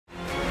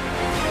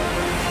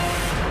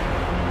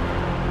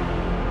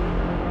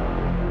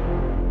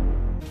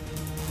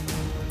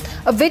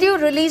A video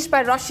released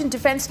by Russian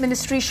Defense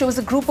Ministry shows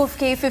a group of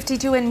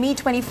K-52 and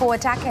Mi-24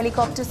 attack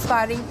helicopters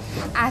firing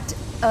at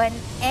an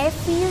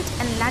airfield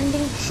and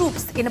landing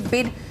troops in a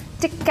bid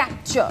to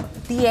capture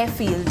the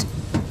airfield.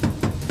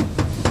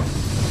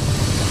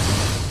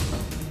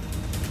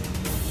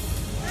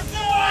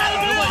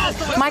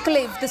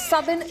 Mykolaiv, the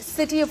southern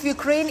city of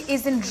Ukraine,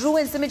 is in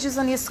ruins. Images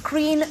on your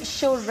screen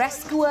show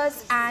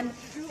rescuers and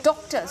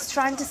doctors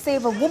trying to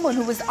save a woman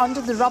who was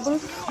under the rubble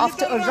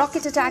after a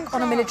rocket attack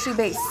on a military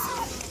base.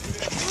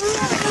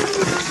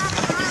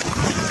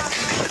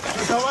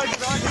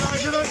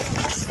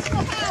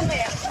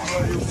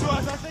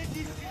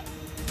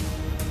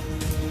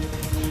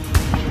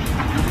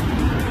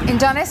 In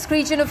Donetsk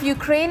region of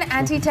Ukraine,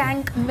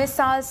 anti-tank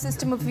missile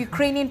system of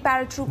Ukrainian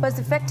paratroopers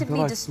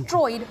effectively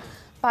destroyed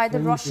by the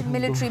Russian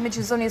military.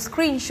 Images on your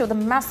screen show the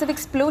massive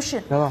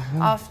explosion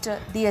after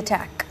the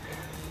attack.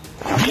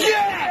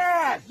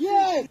 Yeah!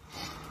 Yeah!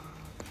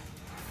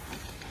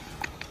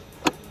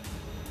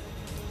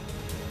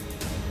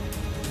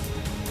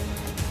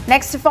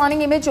 Next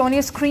defining image on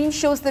your screen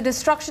shows the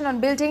destruction on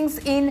buildings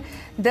in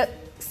the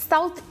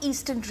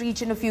southeastern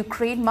region of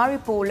Ukraine,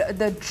 Mariupol.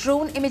 The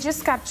drone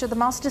images capture the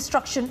mass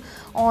destruction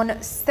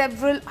on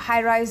several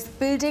high-rise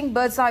buildings,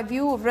 bird's-eye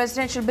view of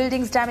residential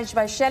buildings damaged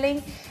by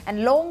shelling,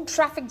 and long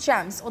traffic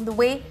jams on the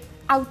way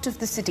out of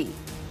the city.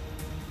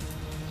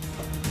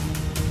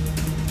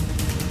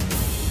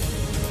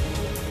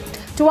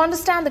 To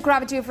understand the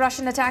gravity of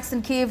Russian attacks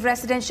in Kiev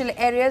residential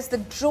areas, the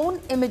drone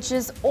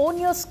images on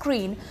your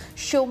screen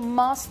show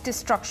mass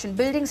destruction.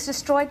 Buildings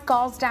destroyed,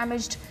 cars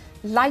damaged.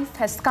 Life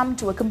has come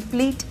to a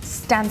complete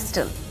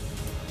standstill.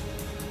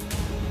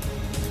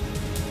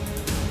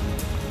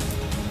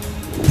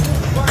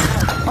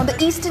 On the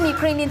eastern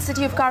Ukrainian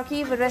city of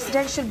Kharkiv, a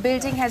residential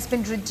building has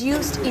been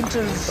reduced into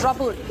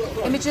rubble.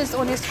 Images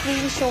on your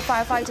screen show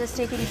firefighters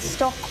taking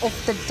stock of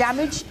the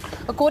damage.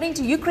 According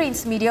to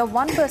Ukraine's media,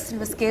 1 person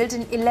was killed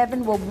and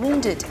 11 were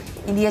wounded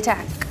in the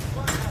attack.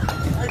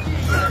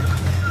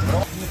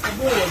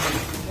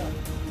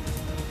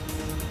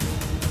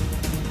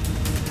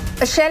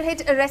 A shell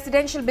hit a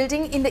residential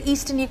building in the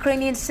eastern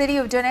Ukrainian city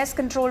of Donetsk,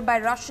 controlled by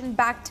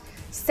Russian-backed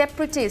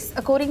separatists.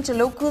 According to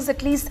locals,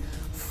 at least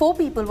 4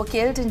 people were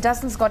killed and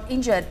dozens got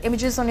injured.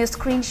 Images on your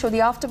screen show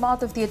the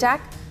aftermath of the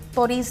attack.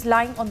 Bodies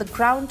lying on the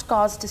ground,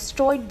 cars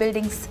destroyed,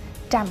 buildings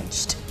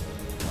damaged.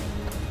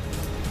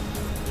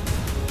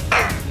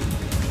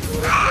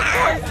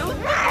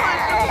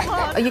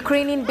 A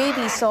Ukrainian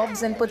baby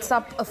sobs and puts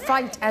up a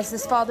fight as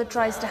his father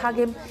tries to hug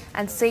him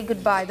and say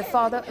goodbye. The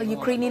father, a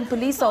Ukrainian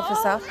police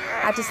officer,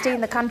 had to stay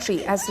in the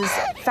country as his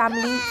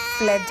family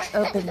fled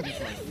openly.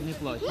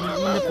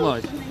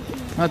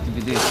 А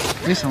тобі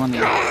дивись, що вони.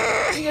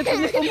 Ні, це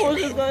не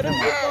поможе зараз.